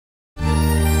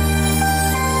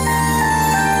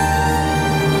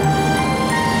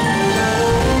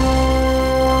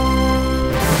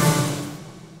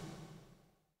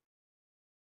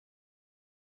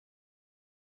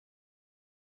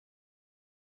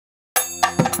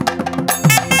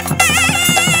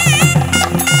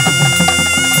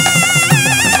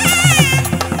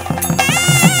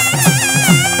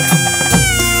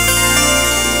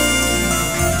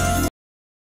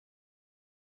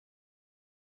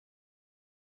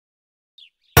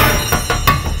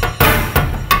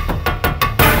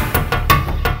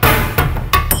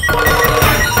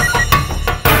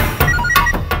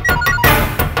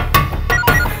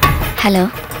Hello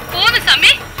போது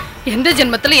சாமி. எந்த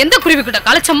ஜென்மத்துல எந்த குருவி கிட்ட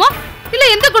கலச்சமோ இல்ல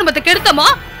எந்த குடும்பத்தை கெடுத்தமோ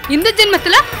இந்த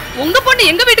ஜென்மத்துல உங்க பொண்ணு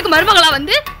எங்க வீட்டுக்கு மருமகளா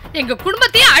வந்து எங்க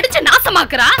குடும்பத்தையே அடிச்சு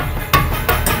நாசமாக்குறா.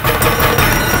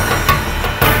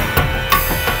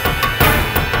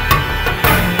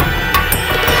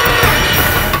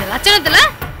 இந்த லட்சணத்துல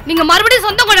நீங்க மறுபடியும்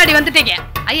சொந்தம் கொண்டாடி வந்துட்டீங்க.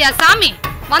 ஐயா சாமி,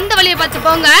 வந்த வழியை பார்த்து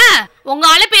போங்க. உங்க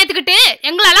அழைப்பு ஏத்துக்கிட்டு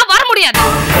எங்களால வர முடியாது.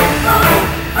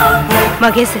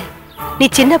 மகேஷ், நீ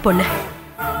சின்ன பொண்ணு.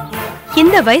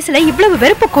 இந்த வயசுல இவ்வளவு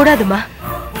வெறுப்பு கூடாதுமா.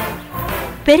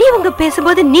 பெரியவங்க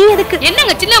பேசும்போது நீ எதுக்கு?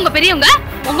 என்னங்க சின்னவங்க பெரியவங்க?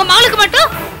 உங்க மகளுக்கு மட்டும்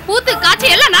பூத்து காய்ச்சி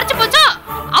எல்லாம் நரைச்சு போச்சோ?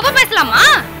 அவ பேசலாமா?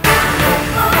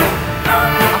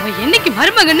 அவ என்னைக்கு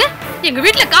மருமகன்னு எங்க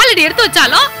வீட்டுல காலடி எடுத்து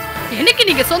வச்சாலோ, என்னைக்கு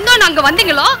நீங்க சொந்தம் நாங்க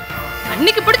வந்தீங்களோ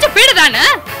அன்னைக்கு பிடிச்ச பீடு தானே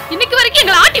இன்னைக்கு வரைக்கும்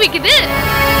எங்களை ஆட்டி வைக்குது.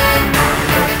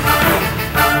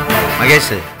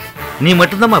 மகேஷ், நீ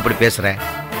மட்டும்தான் அப்படி பேசுற.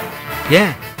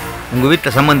 ஏன் உங்க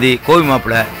வீட்டுல சம்பந்தி கோவி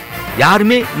மாப்பிள்ள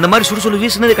யாருமே இந்த மாதிரி சுடுசொல்லு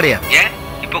வீசினது கிடையாது. ஏன்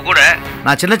இப்ப கூட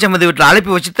நான் சின்ன சம்பந்தி வீட்டுல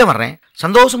அழைப்பி வச்சுட்டு தான் வர்றேன்.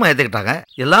 சந்தோஷமா ஏத்துக்கிட்டாங்க.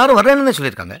 எல்லாரும் வர்றேன்னு தான்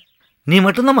சொல்லியிருக்காங்க. நீ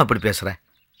மட்டும்தான் அப்படி பேசுற.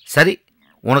 சரி,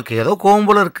 உனக்கு ஏதோ கோவம்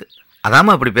போல இருக்கு,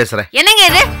 அதாம அப்படி பேசுற. என்னங்க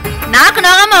இது? நாக்கு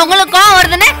நோகாம உங்களுக்கு கோவம்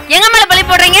வருதுன்னு எங்க மேல பழி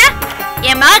போடுறீங்க?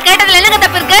 என் மக கேட்டதுல என்னங்க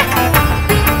தப்பு இருக்கு?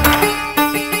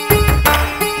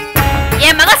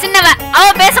 என் மக சின்னவ, அவ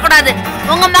பேசக்கூடாது.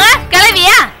 உங்க மக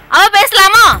கிளவியா, அவ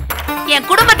பேசலாமோ? என்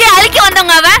குடும்பத்தையே அழிக்க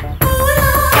வந்தவங்க அவ.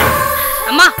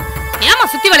 அம்மா, ஏமா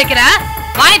சுத்தி வளைக்கிற?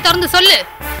 வாயை திறந்து சொல்லு.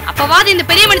 அப்பவாது இந்த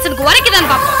பெரிய மனுஷனுக்கு உரைக்குதான்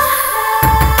பாப்போம்.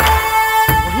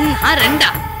 ஒன்னா ரெண்டா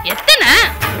எத்தனை?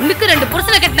 ஒண்ணுக்கு 2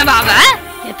 புருஷனை கட்டினவ அவ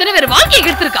எத்தனை பேர் வாழ்க்கையை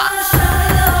கெடுத்திருக்கா?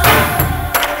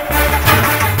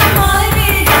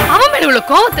 அவன் மேல உள்ள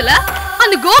கோவத்துல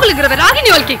அந்த கோகுலுங்கிற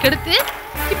ராகினி வாழ்க்கையை கெடுத்து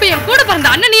இப்ப என் கூட பிறந்த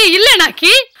அண்ணனையே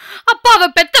இல்லைனாக்கி அப்பா அவ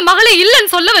பெத்த மகளே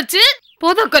இல்லைன்னு சொல்ல வச்சு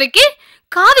போத குறைக்கு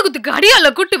காது குத்துக்கு அடியால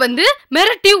கூட்டு வந்து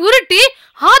மிரட்டி உருட்டி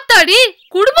ஆத்தாடி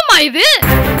குடும்பமா இது.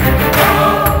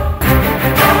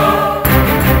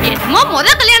 என்னமோ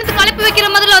முதல் கல்யாணத்துக்கு அழைப்பு வைக்கிற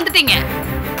முதல்ல வந்துட்டீங்க.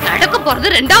 நடக்க போறது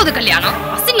 2வது கல்யாணம்.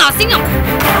 அசிங்கம் அசிங்கம்.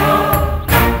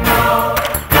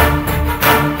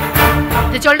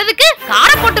 இது சொல்றதுக்கு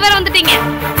காரை போட்டு வேற வந்துட்டீங்க.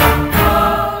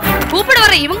 கூப்பிட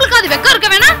வர இவங்களுக்கு அது வெக்கம் இருக்க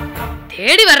வேணா?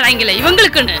 தேடி வர்றாங்களே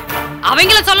இவங்களுக்குன்னு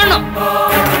அவங்கள சொல்லணும்.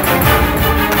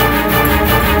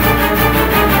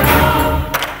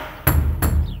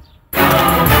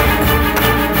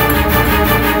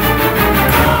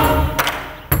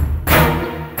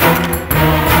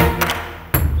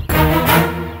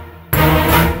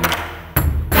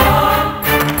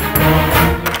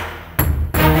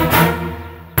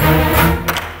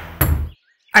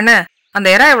 அண்ணா, அந்த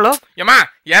எறா எவ்வளோ? ஏமா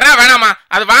எறா வேணாமா,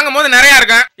 அது வாங்கும் போது நிறைய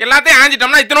இருக்கும். எல்லாத்தையும்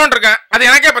ஆஞ்சிட்டோம்னா இத்தனோண்டு இருக்கும். அது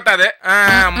எனக்கே பத்தாது.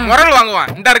 முரல் வாங்குவான்.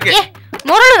 இந்த இருக்கு.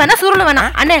 முரல் வேணா சுருள் வேணா.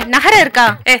 அண்ணே, நகர இருக்கா?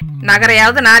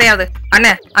 நகரையாவது நாரையாவது.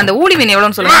 அண்ணே, அந்த ஊளி மீன்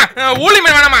எவ்வளோன்னு சொல்லுங்க. ஊளி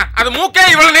மீன் வேணாமா, அது மூக்கே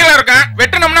இவ்வளவு நீளம் இருக்கும்.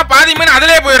 வெட்டணும்னா பாதி மீன்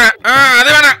அதுலயே போயிடும். அது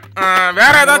வேணாம்.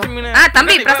 வேற ஏதாவது மீன்.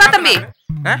 தம்பி, பிரசாத் தம்பி,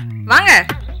 வாங்க.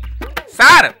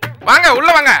 சார் வாங்க, உள்ள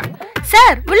வாங்க.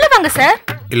 சார் உள்ள வாங்க சார்.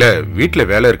 இல்ல, வீட்ல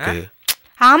வேலை இருக்கு.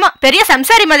 ஆமா, பெரிய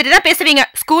சம்சாரி மாதிரி தான் பேசுவீங்க.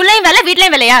 ஸ்கூல்லயும் வேலை,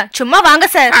 வீட்லயும் வேலையா? சும்மா வாங்க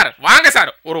சார். வாங்க சார்.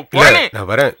 ஒரு புரணி. நான்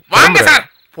வரேன். வாங்க சார்.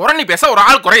 புரணி பேச ஒரு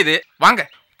ஆள் குறையுது. வாங்க.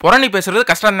 புரணி பேசுறது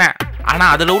கஷ்டம் தான். ஆனா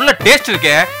அதுல உள்ள டேஸ்ட்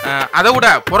இருக்கே, அதை விட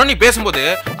புரணி பேசும்போது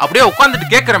அப்படியே உட்கார்ந்துட்டு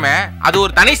கேக்குறமே, அது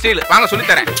ஒரு தனி ஸ்டைல். வாங்க சொல்லி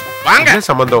தரேன். வாங்க.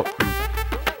 சம்பந்தம்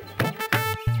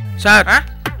சார்,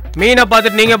 மீனை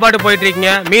பார்த்துட்டு நீங்க பாட்டு போயிட்டு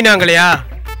இருக்கீங்க. மீன் வாங்கலையா?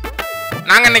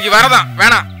 நாங்க இன்னைக்கு வரதான்.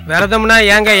 வேணாம். விரதம்னா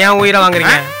ஏங்க ஏன் உயிரை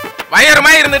வாங்குறீங்க? வயறுமா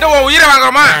இருந்துட்டு உயிரை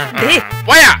வாங்குறோமா?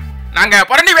 போயா, நாங்க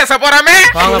புரணி பேச போறோமே.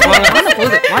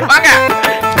 வாங்க.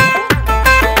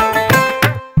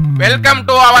 Welcome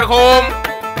to our home.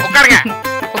 உட்காருங்க.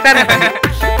 உட்காருங்க.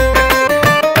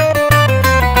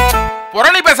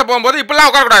 புரணி பேச போகும்போது இப்படிலாம்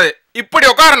உட்கார கூடாது. இப்படி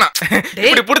உட்காரணும்.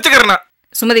 இப்படி புடிச்சுக்கிறணும்.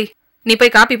 சுமதி, நீ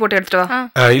போய் காப்பி போட்டு எடுத்துட்டு வா.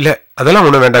 இல்ல, அதெல்லாம்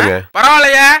ஒண்ணும் வேண்டாங்க.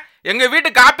 பரவாயில்லையே, எங்க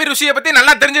வீட்டு காப்பி ருசியை பத்தி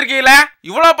நல்லா தெரிஞ்சிருக்கீங்களே.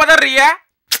 இவ்வளவு பதறீங்க.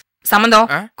 சம்பந்தம்,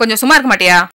 கொஞ்சம் சும்மா இருக்க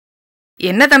மாட்டியா?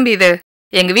 என்ன தம்பி இது?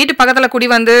 எங்க வீட்டு பக்கத்துல குடி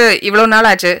வந்து இவ்வளவு நாள்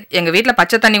ஆச்சு. எங்க வீட்டுல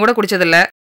பச்சை தண்ணி கூட குடிச்சது இல்ல.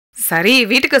 சரி,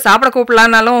 வீட்டுக்கு சாப்பிட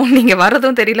கூப்பிடலான்னாலும் நீங்க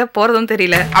வர்றதும் தெரியல, போறதும்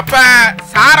தெரியல. அப்ப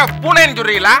சார பூனைன்னு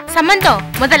சொல்றீங்களா? சம்பந்தம்,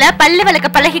 முதல்ல பல்லு விளக்க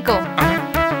பழகிக்கோ.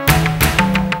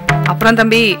 அப்புறம்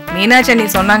தம்பி, மீனாட்சி நீ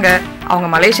சொன்னாங்க, அவங்க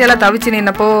மலேசியால தவிச்சு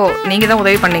நின்னப்போ நீங்க தான்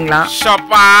உதவி பண்ணீங்களா?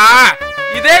 ஷப்பா,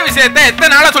 இதே விஷயத்தை எத்தனை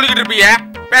நாளா சொல்லிக்கிட்டு இருப்பீங்க?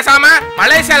 பேசாம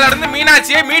மலேசியால இருந்து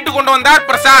மீனாட்சியை மீட்டு கொண்டு வந்தார்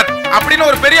பிரசாத் அப்படின்னு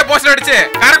ஒரு பெரிய போஸ்டர் அடிச்சு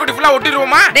காரைக்குடி ஃபுல்லா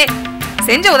ஒட்டிடுவோமா? டேய்,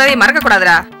 செஞ்ச உதவியை மறக்க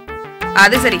கூடாதுடா.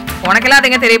 அது சரி, உனக்கெல்லாம்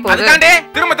அதுங்க தெரிய போகுது. அதுக்காண்டே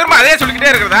திரும்ப திரும்ப அதே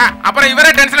சொல்லிக்கிட்டே இருக்கிறதா? அப்புறம்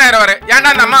இவரே டென்ஷன் ஆயிடுவாரு.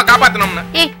 ஏன்டா அந்த அம்மா காப்பாத்தணும்னு.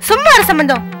 ஏய் சும்மா இரு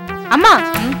சம்பந்தம். அம்மா,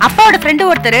 அப்பாவோட ஃப்ரெண்டு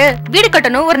ஒருத்தர் வீடு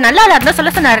கட்டணும் ஒரு நல்ல ஆளா இருந்தா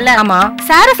சொல்ல சொன்னார்ல. ஆமா.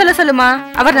 சார சொல்லுமா,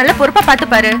 அவர் நல்ல பொறுப்பா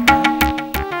பாத்துப்பாரு.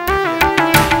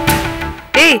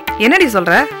 ஏய், என்னடி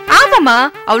சொல்ற? ஆமாமா,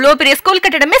 அவ்வளவு பெரிய ஸ்கூல்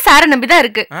கட்டிடமே சார நம்பிதான்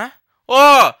இருக்கு. ஓ,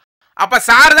 அப்ப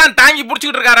சார் தான் தாங்கி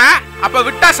புடிச்சிட்டு இருக்காரா? அப்ப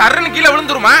விட்டா சர்ன்னு கீழே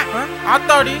விழுந்துருமா?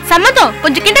 ஆத்தாடி. சம்மதம்,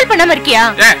 கொஞ்சம் கிண்டல் பண்ணாம இருக்கியா?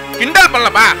 கிண்டல்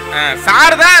பண்ணலப்பா.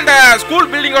 சார் தான் அந்த ஸ்கூல்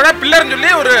பில்டிங்கோட பில்லர்னு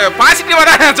சொல்லி ஒரு பாசிட்டிவா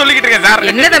தான் சொல்லிக்கிட்டு இருக்கேன் சார்.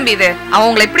 என்ன தம்பி இது? அவங்க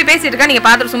உங்களை எப்படி பேசிட்டு இருக்கா, நீங்க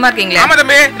பாத்துட்டு சும்மா இருக்கீங்களா? ஆமா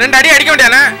தம்பி, 2 அடி அடிக்க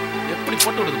வேண்டியானே. எப்படி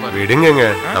போட்டு விடுது பாரு. விடுங்க,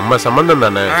 நம்ம சம்பந்தம்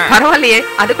தானே. பரவாயில்லையே,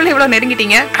 அதுக்குள்ள இவ்வளவு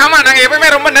நெருங்கிட்டீங்க. ஆமா, நாங்க எப்பவுமே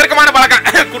ரொம்ப நெருக்கமான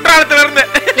பழக்கம் குற்றாலத்துல இருந்து.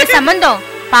 ஏய் சம்பந்தம்,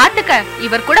 பாத்துக்க,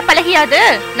 இவர் கூட பழகியாது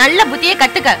நல்ல புத்தியை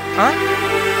கத்துக்க.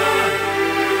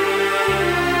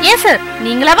 ஏன் சார்,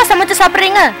 நீங்களாவா சமைச்சு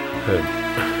சாப்பிடுறீங்க?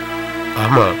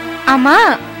 ஆமா. ஆமா,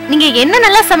 நீங்க என்ன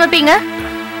நல்லா சமைப்பீங்க?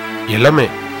 எல்லாமே.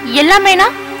 எல்லாமேனா?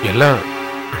 எல்லாம்.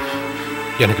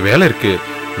 எனக்கு வேலை இருக்கு,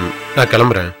 நான்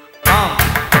கிளம்புறேன்.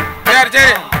 சரி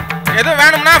சரி, எதுவும்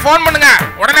வேணும்னா போன் பண்ணுங்க,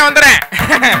 உடனே வந்துடுறேன்.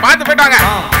 பார்த்து போயிட்டாங்க.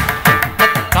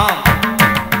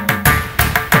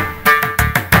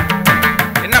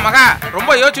 என்ன மகா,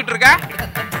 ரொம்ப யோசிச்சுட்டு இருக்க?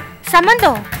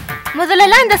 சம்பந்தம்,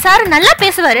 முதல்ல இந்த சார் நல்லா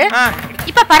பேசுவாரு,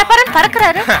 இப்ப பரபரன்னு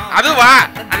பறக்குறாரு. அதுவா,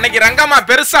 அன்னைக்கு ரங்கம்மா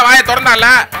பெருசா வாயை திறந்தால,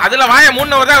 அதுல வாயை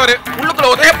மூணவதே அவரு. உள்ளுக்குள்ள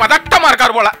ஒரே பதட்டமா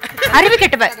இருக்காரு போல. அறிவு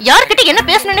கெட்டவ, யார்கிட்ட என்ன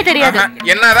பேசணும்னே தெரியாது.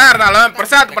 என்னதான் இருந்தாலும்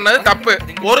பிரசாத் பண்ணது தப்பு.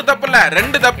 ஒரு தப்பு இல்ல,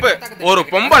 2 தப்பு. ஒரு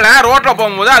பொம்பளை ரோட்ல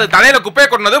போகும்போது அது தலையில குப்பையை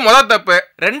கொட்டினது முதல் தப்பு.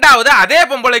 2வது, அதே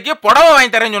பொம்பளைக்கு புடவை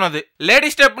வாங்கி தரேன்னு சொன்னது. லேடி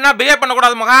ஸ்டெப்னா பிஹேவ் பண்ண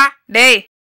கூடாது மகா. டேய்,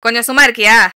 கொஞ்சம் சும்மா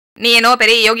இருக்கியா? நீ என்னோ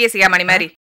பெரிய யோகிய சிகாமணி மாதிரி.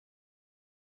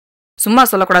 சும்மா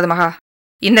சொல்லக்கூடாது மகா.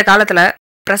 இந்த காலத்துல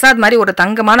பிரசாத் மாதிரி ஒரு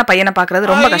தங்கமான பையனை பாக்குறது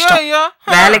ரொம்ப கஷ்டம்.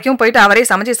 வேலைக்கும் போயிட்டு அவரே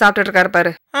சமைச்சு சாப்பிட்டு இருக்காரு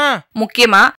பாரு.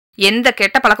 முக்கியமா எந்த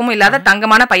கெட்ட பழக்கமும் இல்லாத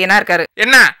தங்கமான பையனா இருக்காரு.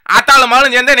 என்ன ஆத்தாள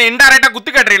மாலும் சேர்ந்து என்ன இன்டைரக்டா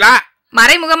குத்து கட்டுறீங்களா?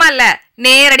 மறைமுகமா இல்ல,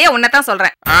 நேரடியா உன்னதான்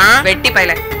சொல்றேன். வெட்டி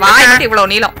பையல, வாய் மட்டும்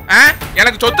இவ்வளவு நீளம்.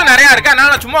 எனக்கு சொத்து நிறைய இருக்கு,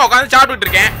 அதனால நான் சும்மா உட்காந்து சாப்பிட்டுட்டு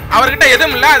இருக்கேன். அவர்கிட்ட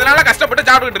எதுவும் இல்ல, அதனால கஷ்டப்பட்டு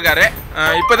சாப்பிட்டுட்டு இருக்காரு.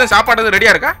 இப்பதான் சாப்பாடு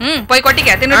ரெடியா இருக்கா? போய்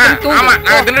கொட்டிக்க, தின்னு தூங்கு. ஆமா,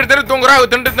 நாங்க தின்னு தூங்குறோம்,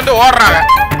 திண்டு ஓடுறாங்க.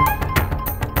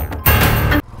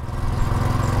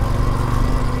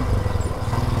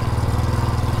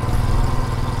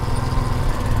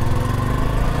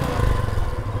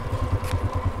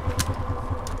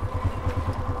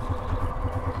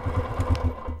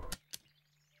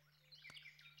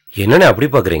 என்னண்ணே அப்படி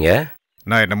பாக்குறீங்க?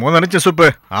 நான் என்னமோ நினைச்ச சூப்பு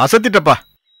அசத்திட்டப்பா.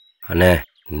 அண்ணே,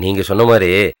 நீங்க சொன்ன மாதிரி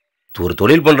ஒரு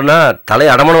தொழில் பண்றேன்னா தலை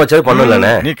அடமானம் வச்சாவே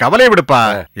பண்ணலண்ணே. நீ கவலையை விடுப்பா,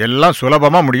 எல்லாம்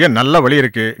சுலபமா முடிய நல்ல வழி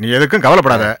இருக்கு. நீ எதுக்கும்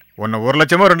கவலைப்படாத. உன்னை 1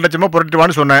 லட்சமோ 2 லட்சமோ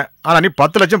புரட்டிட்டு சொன்னேன், ஆனா நீ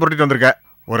 10 லட்சம் புரட்டிட்டு வந்திருக்க.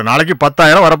 ஒரு நாளைக்கு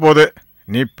 10,000 வரப்போகுது.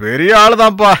 நீ பெரிய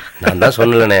ஆளுதான்ப்பா. நான் தான்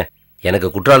சொன்னலண்ணே, எனக்கு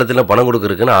குற்றாலத்துல பணம்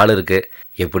கொடுக்கறதுக்குன்னு ஆள் இருக்கு.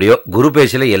 எப்படியோ குரு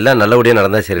பேச்சில எல்லாம் நல்லபடியா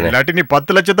நடந்தா சரி. இல்லாட்டி நீ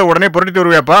 10 லட்சத்தை உடனே புரட்டிட்டு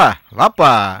வருவியாப்பா?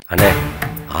 வாப்பா. அண்ணே,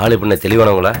 ஆளு பின்ன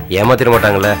தெளிவானவங்களா? ஏமாத்திர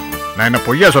மாட்டாங்களே? நான் என்ன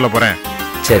பொய்யா சொல்ல போறேன்?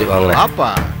 சரி வாங்க. வாப்பா.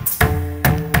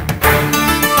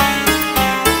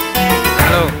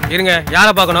 ஹலோ, இருங்க,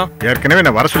 யாரை பார்க்கணும்? ஏற்கனவே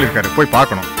நான் வர சொல்லியிருக்காரு, போய்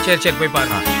பார்க்கணும். சரி போய்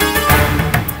பாருங்க.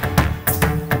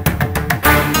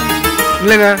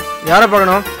 இல்லைங்க, யாரை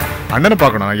பார்க்கணும்? அண்ணனை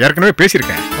பார்க்கணும், ஏற்கனவே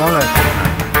பேசியிருக்கேன். வாங்க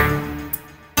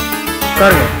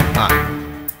பாருங்க.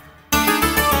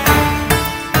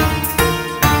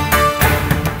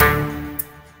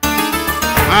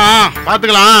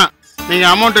 பார்த்துக்கலாம். நீங்க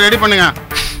அமௌண்ட் ரெடி பண்ணுங்க,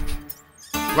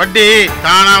 வட்டி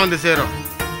தானா வந்து சேரும்.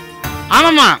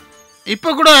 ஆமாம்மா,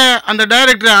 இப்ப கூட அந்த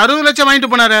டைரக்டர் 60 லட்சம்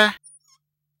வாங்கிட்டு போனாரு.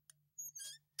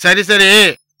 சரி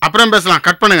அப்புறம் பேசலாம்,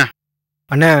 கட் பண்ணுங்க.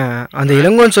 அண்ணா, அந்த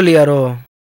இளங்கோன்னு சொல்லி யாரோ?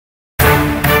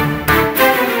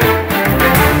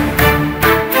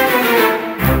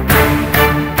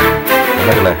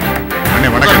 அண்ணே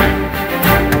வணக்கம்.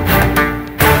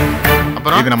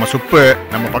 அப்புறம் இது நம்ம சுப்பு,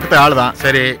 நம்ம பக்கத்து ஆளுதான்.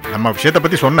 சரி, நம்ம விஷயத்தை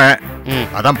பத்தி சொன்னேன்,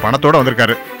 அதான் பணத்தோட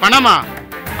வந்திருக்காரு. பணமா?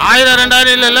 1000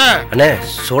 2000 இல்ல அண்ணே,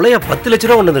 சொலைய 10 லட்சம்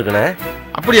ரூபா கொண்டு வந்திருக்கனே.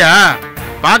 அப்படியா?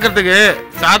 பாக்குறதுக்கு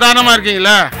சாதாரணமா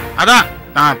இருக்கீங்களா, அதான்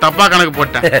நான் தப்பா கணக்கு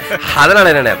போட்டேன்.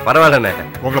 அதனால என்ன, பரவாயில்லண்ணே.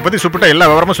 உங்களை பத்தி சுப்பிட்ட எல்லா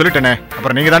விவரமும் சொல்லிட்டேனே,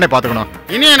 அப்புறம் நீங்க தானே பாத்துக்கணும்.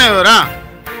 இனி என்ன விவரம்?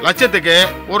 லட்சத்துக்கு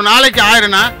ஒரு நாளைக்கு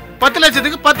 1000னா 10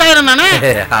 லட்சத்துக்கு 10,000 தானே?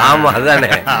 ஆமா, அதானே.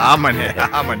 ஆமாண்ணே.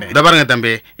 இத பாருங்க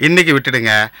தம்பி, இன்னைக்கு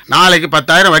விட்டுடுங்க, நாளைக்கு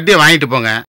 10,000 வட்டியை வாங்கிட்டு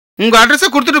போங்க. உங்க அட்ரஸ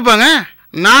கொடுத்துட்டு போங்க,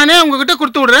 நானே உங்ககிட்ட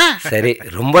கொடுத்து விடுறேன். சரி,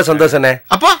 ரொம்ப சந்தோஷண்ணே.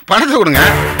 அப்போ பணத்தை கொடுங்க.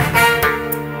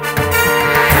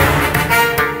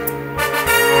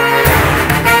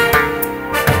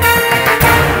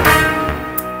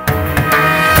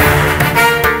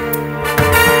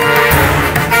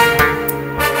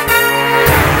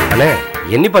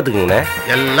 எண்ணி பாத்துக்கங்கண்ணே.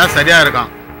 எல்லாம் சரியா இருக்கும்.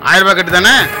 1000 ரூபாய் கட்டு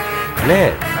தானே? அண்ணே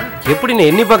எப்படிண்ணே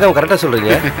எண்ணி பார்க்காம கரெக்டா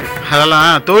சொல்றீங்க?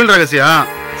 அதெல்லாம் தொழில் ரகசியம்.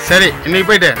 சரி இன்னைக்கு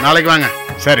போயிட்டு நாளைக்கு வாங்க.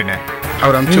 சரிண்ணே.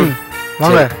 அவர் அனுப்பிச்சு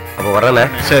வாங்க. அப்ப வரேண்ணே.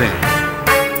 சரி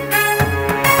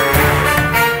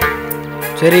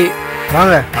சரி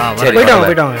வாங்க. சரி, போயிட்டு வாங்க வாங்க.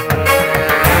 போயிட்டு வாங்க.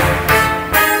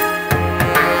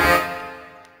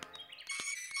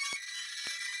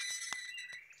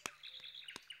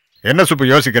 என்ன சுப்பு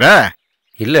யோசிக்கிற?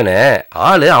 இல்லண்ணே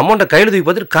ஆளு அமௌண்ட கையில தூக்கி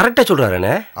பார்த்துட்டு கரெக்டா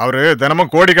சொல்றாருண்ணே. அவரு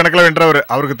தினமும் கோடி கணக்கில் வென்றவர்.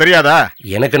 அவருக்கு தெரியாதா?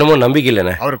 எனக்கு என்னமோ நம்பிக்கை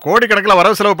இல்லண்ணே. அவர் கோடி கணக்கில்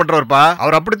வரவு செலவு பண்றவர்ப்பா.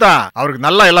 அவர் அப்படித்தான். அவருக்கு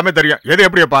நல்லா எல்லாமே தெரியும். எது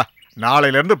எப்படியாப்பா?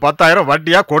 நாளையில இருந்து 10,000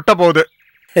 வட்டியா கொட்ட போகுது.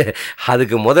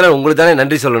 அதுக்கு முதல்ல உங்களுக்கு தானே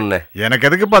நன்றி சொல்லணும்ண்ணே. எனக்கு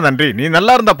எதுக்குப்பா நன்றி? நீ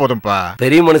நல்லா இருந்தா போதும்பா.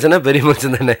 பெரிய மனுஷனா பெரிய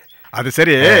மனுஷன் தானே. அது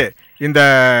சரி, இந்த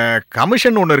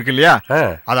கமிஷன் ஒண்ணு இருக்கு இல்லையா,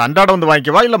 அது அன்றாடம் வந்து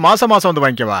வாங்கிக்கவா இல்ல மாசம் மாசம் வந்து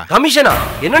வாங்கிக்கவா? கமிஷனா?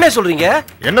 என்னண்ணே சொல்றீங்க?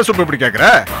 என்ன சுப்பு இப்படி கேக்குற?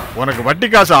 உனக்கு வட்டி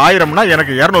காசு 1000னா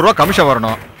எனக்கு 200 ரூபாய் கமிஷன்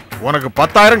வரணும். உனக்கு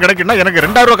 10,000 கிடைக்குன்னா எனக்கு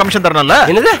 2000 ரூபாய் கமிஷன் தரணும்ல?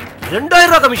 என்னது 2000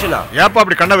 ரூபாய் கமிஷனா? ஏப்பா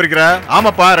அப்படி கண்ண விரிக்கிற?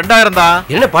 ஆமாப்பா 2000 தான்.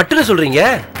 என்ன பட்டுன்னு சொல்றீங்க?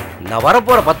 நான்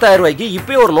வரப்போற 10,000 ரூபாய்க்கு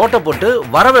இப்பயே ஒரு நோட்டை போட்டு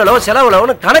வரவேளோ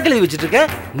செலவுலன்னு கணக்கு எழுதி வச்சிட்டு இருக்கேன்.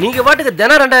 நீங்க பாட்டுக்கு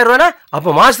தினம் 2000 ரூபானா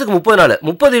அப்ப மாசத்துக்கு 30 நாள்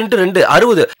 30 × 2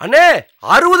 60. அண்ணே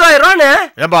 60,000 ரூபானே.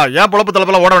 ஏன்பா ஏன் பொழப்பு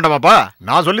தலைப்பெல்லாம் ஓட வேண்டாமாப்பா?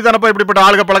 நான் சொல்லி தானப்பா இப்படிப்பட்ட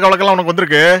ஆளுக பழக்க வழக்கெல்லாம் உனக்கு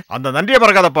வந்திருக்கு. அந்த நன்றியை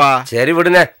மறக்காதப்பா. சரி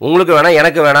விடுங்க, உங்களுக்கு வேணாம்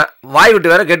எனக்கு வேணாம். வாய்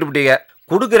விட்டு வேற கேட்டுவிட்டீங்க.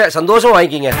 கொடுக்குற சந்தோஷம்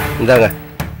வாங்கிக்கிங்க. இந்தாங்க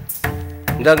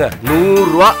இந்தாங்க 100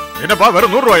 ரூபா. என்னப்பா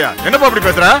வெறும் 100 ரூபாயா? என்னப்பா அப்படி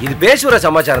பேசுற? இது பேசுற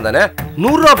சமாச்சாரம் தானே.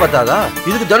 100 ரூபா பத்தாதா?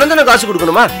 இதுக்கு தினம் காசு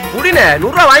கொடுக்கணுமா? குடினே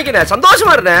 100 ரூபா வாங்கிக்கினே,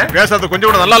 சந்தோஷமா இருந்தேன். பேசுறது கொஞ்சம்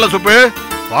கூட நல்லா இல்ல சுப்பு.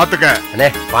 பாத்துக்க அண்ணே,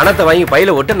 பணத்தை வாங்கி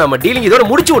பையில விட்டு நம்ம டீலிங் இதோட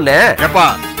முடிச்சு உடனே. ஏப்பா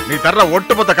நீ தர்ற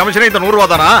ஒட்டுமொத்த கமிஷனே இந்த 100 ரூபா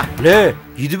தானா? அண்ணே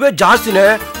இதுவே ஜாஸ்தினே.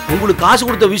 உங்களுக்கு காசு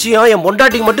கொடுத்த விஷயம் என்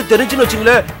பொண்டாட்டிக்கு மட்டும் தெரிஞ்சுன்னு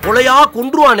வச்சுங்களேன், கொலையா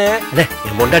கொன்றுவானே. அண்ணே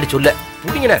என் பொண்டாட்டி சொல்ல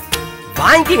புடிங்கண்ணே,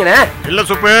 வாங்கிக்கிங்கண்ணே. இல்ல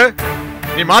சுப்பு,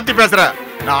 நீ மாத்தி பேசுற.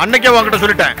 நான் அன்னைக்கே உன்கிட்ட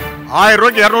சொல்லிட்டேன் 1000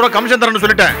 ரூபாய்க்கு 200 ரூபாய் கமிஷன் தரணும்னு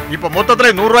சொல்லிட்டேன். இப்ப மொத்தத்துல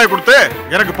 100 ரூபாய் கொடுத்து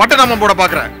எனக்கு பட்டநாமம் போட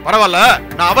பாக்குறேன். பரவாயில்ல,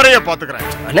 நான் அவரையே பாத்துக்கிறேன்.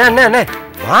 அண்ணே அண்ணே அண்ணே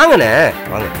வாங்கண்ணே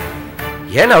வாங்க.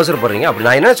 ஏன் அவசரப்படுறீங்க? அப்படி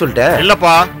நான் என்ன சொல்லிட்டேன்?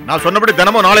 இல்லப்பா, நான் சொன்னபடி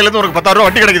தினமும் நாளையில இருந்து உனக்கு 10,000 ரூபாய்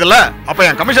வட்டி கிடைக்குதுல்ல, அப்ப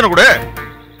என் கமிஷனை கொடு.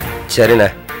 சரிண்ணே,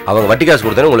 அவங்க வட்டி காசு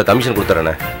கொடுத்தானே உங்களுக்கு கமிஷன்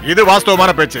கொடுத்துறேண்ணே. இது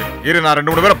வாஸ்தவமான பேச்சு. இரு, நான்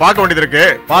 2-3 பேரை பார்க்க வேண்டியது இருக்கு.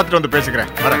 பார்த்துட்டு வந்து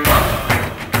பேசிக்கிறேன். வரேன்.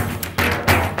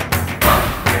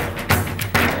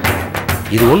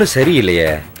 இது ஒன்றும்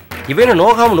சரியில்லையே. இவன்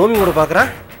நோகாம நோமி கூட பார்க்குறான்.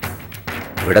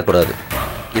 விடக்கூடாது,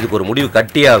 இதுக்கு ஒரு முடிவு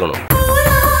கட்டியே ஆகணும்.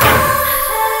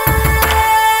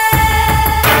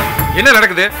 என்ன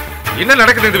நடக்குது? என்ன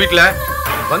நடக்குது இந்த வீட்டுல?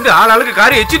 வந்து ஆளுக்கு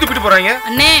காரி எச்சி துப்பிட்டு போறாங்க.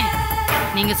 அண்ணே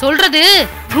நீங்க சொல்றது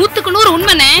 100க்கு 100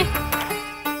 உண்மைனே.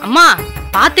 அம்மா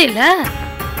பாத்தேல,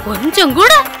 கொஞ்சம்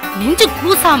கூட நெஞ்சு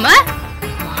கூசாம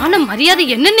மான மரியாதை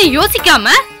என்னன்னு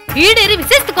யோசிக்காம வீடேறி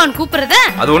விசேஷத்துக்கான் கூப்பிடுறத.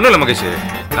 அது ஒண்ணும் இல்ல மகேஷ்,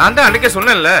 நான் தான் அன்னைக்கே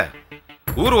சொன்னேன்ல,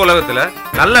 ஊர் உலகத்துல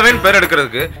நல்லவன் பேர்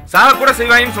எடுக்கிறதுக்கு சாக கூட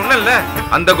செய்வாங்கன்னு சொன்னேன்ல.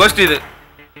 அந்த கோஷ்டி இது.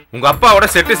 உங்க அப்பாவோட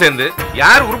செட்டு சேர்ந்து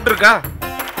யார் உருப்பிட்டு இருக்கா?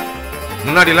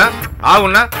 முன்னாடிலாம்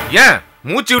ஆகுன்னா ஏன்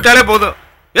மூச்சு விட்டாலே போதும்,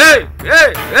 ஏய்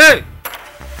ஏய் ஏய்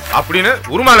அப்படின்னு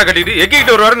உருமாலை கட்டிட்டு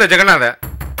எக்கிட்டு வருவாரு இந்த ஜெகநாத.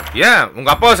 ஏன் உங்க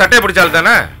அப்பாவை சட்டையை பிடிச்சால்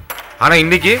தானே. ஆனா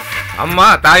இன்னைக்கு அம்மா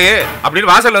தாயே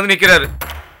அப்படின்னு வாசல்ல வந்து நிக்கிறாரு.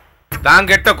 தான்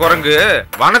கெட்ட குரங்கு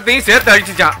வனத்தையும் சேர்த்து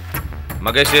அழிச்சுச்சான்.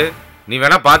 மகேஷ் நீ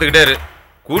வேணா பாத்துக்கிட்டே இரு.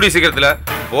 கூடி சீக்கிரத்துல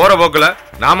போற போக்குல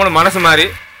நாமளும் மனசு மாறி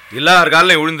எல்லார்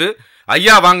காலையும் விழுந்து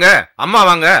ஐயா வாங்க அம்மா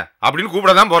வாங்க அப்படின்னு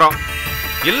கூப்பிட தான் போறோம்.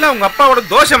 எல்லாம் உங்க அப்பாவோட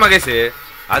தோஷம் மகேஷ்.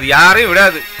 அது யாரையும்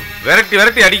விடாது, விரட்டி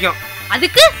விரட்டி அடிக்கும்.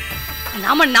 அதுக்கு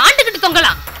நாம நாட்டுக்கிட்டு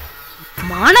தொங்கலாம்.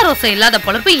 மானரோசம் இல்லாத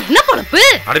பொழப்பு என்ன பொழப்பு?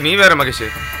 அட நீ வேற மகேஷ்,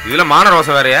 இதுல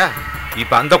மானரோசம் வேறயா?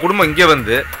 இப்ப அந்த குடும்பம் இங்க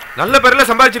வந்து நல்ல பேர்ல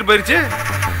சம்பாதிச்சுட்டு போயிருச்சு.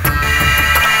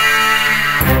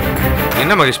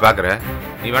 என்ன மகேஷ் பாக்குற?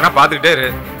 நீ வேணா பாத்துக்கிட்டே இரு.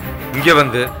 இங்க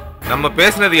வந்து நம்ம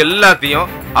பேசினது எல்லாத்தையும்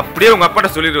அப்படியே உங்க அப்பாட்ட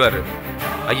சொல்லிடுவாரு.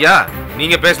 ஐயா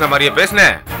நீங்க பேசின மாதிரியே பேசின,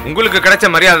 உங்களுக்கு கிடைச்ச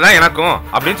மரியாதை தான் எனக்கும்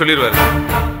அப்படின்னு சொல்லிடுவாரு.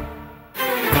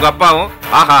 உங்க அப்பாவும்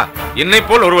ஆஹா என்னை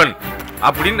போல் ஒருவன்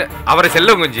அப்படின்னு அவரை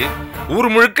செல்ல கொஞ்சி ஊர்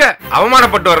முழுக்க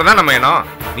அவமானப்பட்டு வரதான் நம்ம எண்ணம்.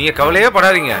 நீங்க கவலையே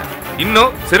படாதீங்க,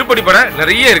 இன்னும் செருப்படி பட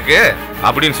நிறைய இருக்கு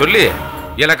அப்படின்னு சொல்லி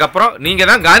எனக்கு அப்புறம் நீங்க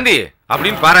தான் காந்தி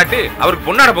அப்படின்னு பாராட்டி அவருக்கு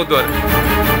பொன்னாட போத்துவாரு.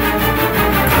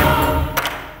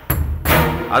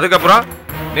 அதுக்கப்புறம்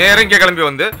நேரம் இங்க கிளம்பி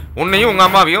வந்து உன்னையும் உங்க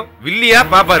அம்மாவையும் வில்லியா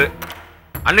பாப்பாரு.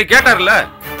 அன்னைக்கு கேட்டார்ல,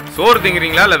 சோறு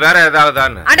திங்கிறீங்களா இல்ல வேற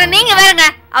ஏதாவதான்னு. அட நீங்க வேறங்க,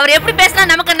 அவர் எப்படி பேசினா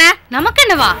நமக்கு என்ன? நமக்கு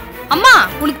என்னவா? அம்மா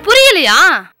உனக்கு புரியலையா?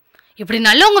 இப்படி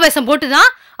நல்லவங்க வேஷம் போட்டுதான்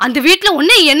அந்த வீட்டுல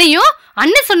உன்னை என்னையும்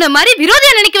அண்ணன் சொன்ன மாதிரி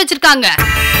விரோதியா நினைக்க வச்சிருக்காங்க.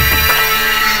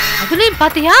 அதுலயும்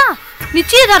பாத்தியா,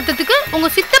 நிச்சயதார்த்தத்துக்கு உங்க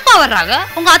சித்தப்பா வர்றாங்க,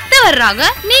 உங்க அத்தை வர்றாங்க,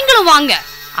 நீங்களும் வாங்க.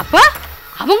 அப்ப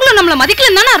அவங்களும் நம்மள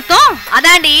மதிக்கலன்னு தானே அர்த்தம்?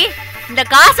 அதாண்டி இந்த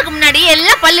காசுக்கு முன்னாடி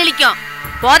எல்லாம் பல்லிழிக்கும்.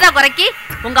 போதா குறைக்கி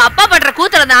உங்க அப்பா பண்ற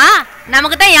கூத்துறதான்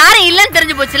நமக்கு தான் யாரும் இல்லைன்னு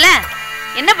தெரிஞ்சு போச்சுல.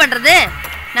 என்ன பண்றது?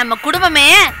 நம்ம குடும்பமே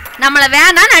நம்மள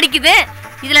வேணான்னு அடிக்குது.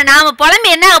 இதுல நாம புலம்பி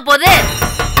என்ன ஆக போகுது?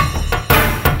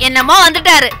 என்னமோ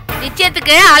வந்துட்டாரு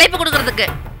நிச்சயத்துக்கு அழைப்பு கொடுக்கறதுக்கு.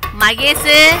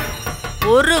 மகேஷ்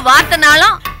ஒரு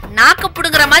வார்த்தைனாலும் நாக்கு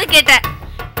புடுங்குற மாதிரி கேட்ட.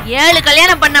 7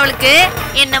 கல்யாணம் பண்ணவளுக்கு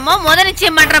என்னமோ முத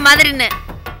நிச்சயம் பண்ற மாதிரின்னு.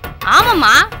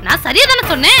 ஆமாமா, நான் சரியா தானே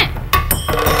சொன்னேன்.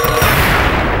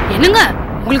 என்னங்க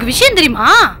உங்களுக்கு விஷயம் தெரியுமா?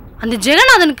 அந்த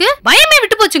ஜெகநாதனுக்கு பயமே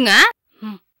விட்டு போச்சுங்க.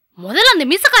 முதல்ல அந்த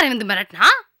மீசக்காரன் வந்து மிரட்டினா,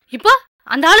 இப்போ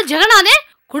அந்த ஆளு ஜெகநாதே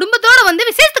குடும்பத்தோட வந்து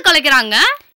விசேஷத்துக்கு கலைக்கிறாங்க.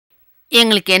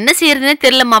 எங்களுக்கு என்ன செய்யறதுன்னே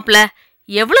தெரியல மாப்ள.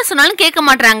 எவ்வளவு சொன்னாலும் கேட்க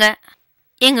மாட்டாங்க.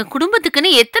 எங்க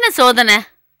குடும்பத்துக்குன்னு எத்தனை சோதனை.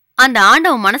 அந்த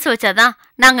ஆண்டவன் மனசு வச்சாதான்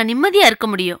நாங்க நிம்மதியா இருக்க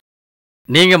முடியும்.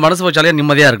 நீங்க மனசு வச்சாலே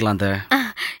நிம்மதியா இருக்கலாம்.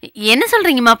 என்ன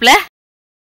சொல்றீங்க மாப்ள?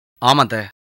 ஆமா,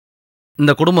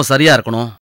 இந்த குடும்பம் சரியா இருக்கணும்,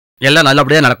 எல்லாம்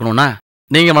நல்லபடியா நடக்கணும்னா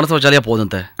நீங்க மனசு வச்சாலே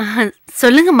போதும்.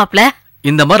 சொல்லுங்க மாப்ள.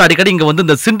 இந்த மாதிரி அடிக்கடி இங்க வந்து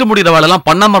இந்த சிண்டு முடிகிற வேலை எல்லாம்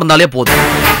பண்ணாம இருந்தாலே போதும்.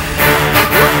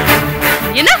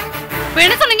 என்ன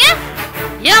என்ன சொன்னீங்க?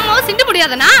 ஏன் அம்மாவும் சிண்டு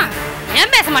முடியாதனா?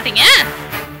 ஏன் பேச மாட்டீங்க?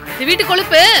 இந்த வீட்டு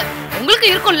கொழுப்பு உங்களுக்கு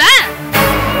இருக்கும்ல.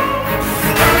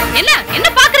 என்ன என்ன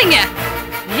பாக்குறீங்க?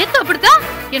 நேத்து அப்படித்தான்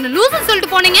என்ன லூசுன்னு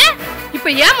சொல்லிட்டு போனீங்க. இப்ப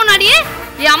ஏன் முன்னாடியே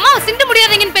என் அம்மாவை சிண்டு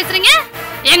முடியாதீங்கன்னு பேசுறீங்க?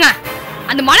 ஏங்க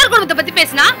அந்த மலர் குடும்பத்தை பத்தி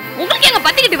பேசினா உங்களுக்கு எங்க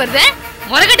பத்திக்கிட்டு வருது?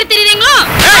 முறைகட்டு தெரியுறீங்களோ?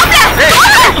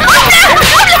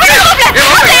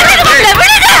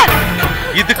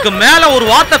 இதுக்கு மேல ஒரு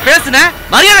வார்த்தை பேசுன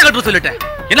மரியாதை கட்டு சொல்லிட்டேன்.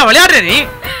 என்ன விளையாடுற நீ?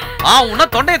 உன்ன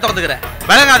தொண்டையை திறந்துக்கிற.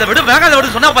 விலகாத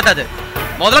விடு சொன்னா பார்த்தாது.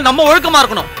 முதல்ல நம்ம ஒழுக்கமா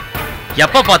இருக்கணும்.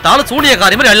 எப்ப பார்த்தாலும்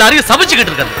சூனியக்காரி மாதிரி எல்லாரையும்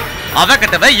சபிச்சுக்கிட்டு இருக்காது. அவ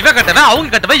கட்டவ இவ கட்டவ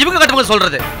அவங்க கட்டவ இவங்க கட்டவங்க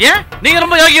சொல்றது. ஏன் நீங்க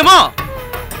ரொம்ப யோகியமோ?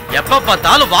 எப்ப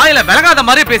பார்த்தாலும் வாயில விலகாத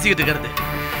மாதிரியே பேசிக்கிட்டு இருக்கிறது.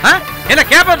 என்ன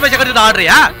கேப்பர் பேச்ச கட்டிட்டு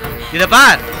ஆடுறியா? இத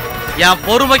பார், என்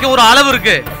பொறுமைக்கு ஒரு அளவு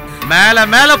இருக்கு. மேல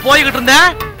மேல போய்கிட்டு இருந்த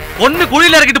ஒண்ணு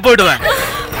குழியில இறக்கிட்டு போயிடுவேன்.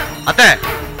 அத்தை,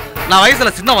 நான்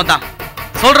வயசுல சின்னவன் தான்,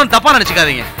 சொல்றேன் தப்பா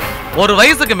நினைச்சுக்காதீங்க. ஒரு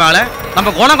வயசுக்கு மேல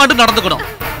நம்ம குணம் கண்டு நடந்துக்கணும்,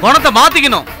 குணத்தை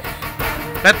மாத்திக்கணும்.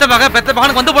 பெத்த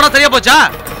மகனுக்கு வந்து போனா சரியா போச்சா?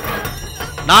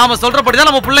 நாம சொல்றபடிதான்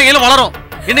நம்ம பிள்ளைங்களும் வளரும்.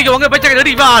 இன்னைக்கு உங்க பேச்ச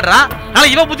கேட்டு இவ ஆடுறா,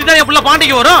 நாளைக்கு இவ புத்தி தான் என் பிள்ளை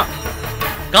பாண்டிக்கு வரும்.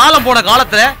 காலம் போன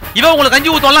காலத்துல இவ உங்களுக்கு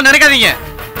கஞ்சி ஊத்தலாம் நினைக்காதீங்க.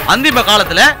 அந்திம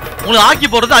காலத்துல உங்களுக்கு ஆக்கி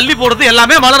போறது அள்ளி போறது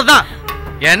எல்லாமே மலர்தான்.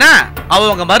 ஏன்னா அவ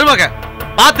உங்க மருமக,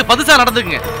 பார்த்து பதுசா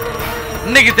நடந்துக்குங்க.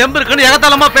 இன்னைக்கு தெம்பு இருக்குன்னு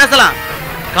எகத்தாளமா பேசலாம்,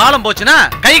 காலம் போச்சுன்னா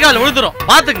கை கால் விழுந்துரும்.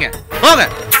 பாத்துங்க, போங்க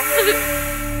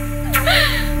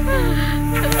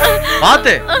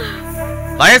பாத்து.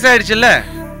 வயசாயிடுச்சுல்ல,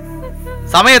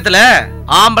 சமயத்துல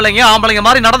ஆம்பளைங்க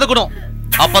மாதிரி நடந்துக்கணும்.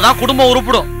 அப்பதான் குடும்பம்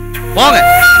உருப்பிடும். போங்க.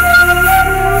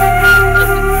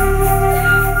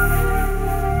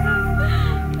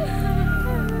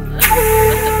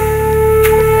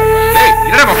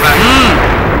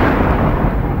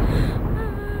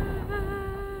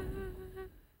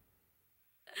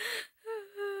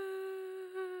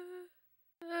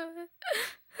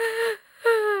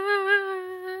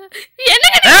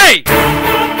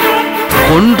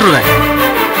 கொன்றுவேன்.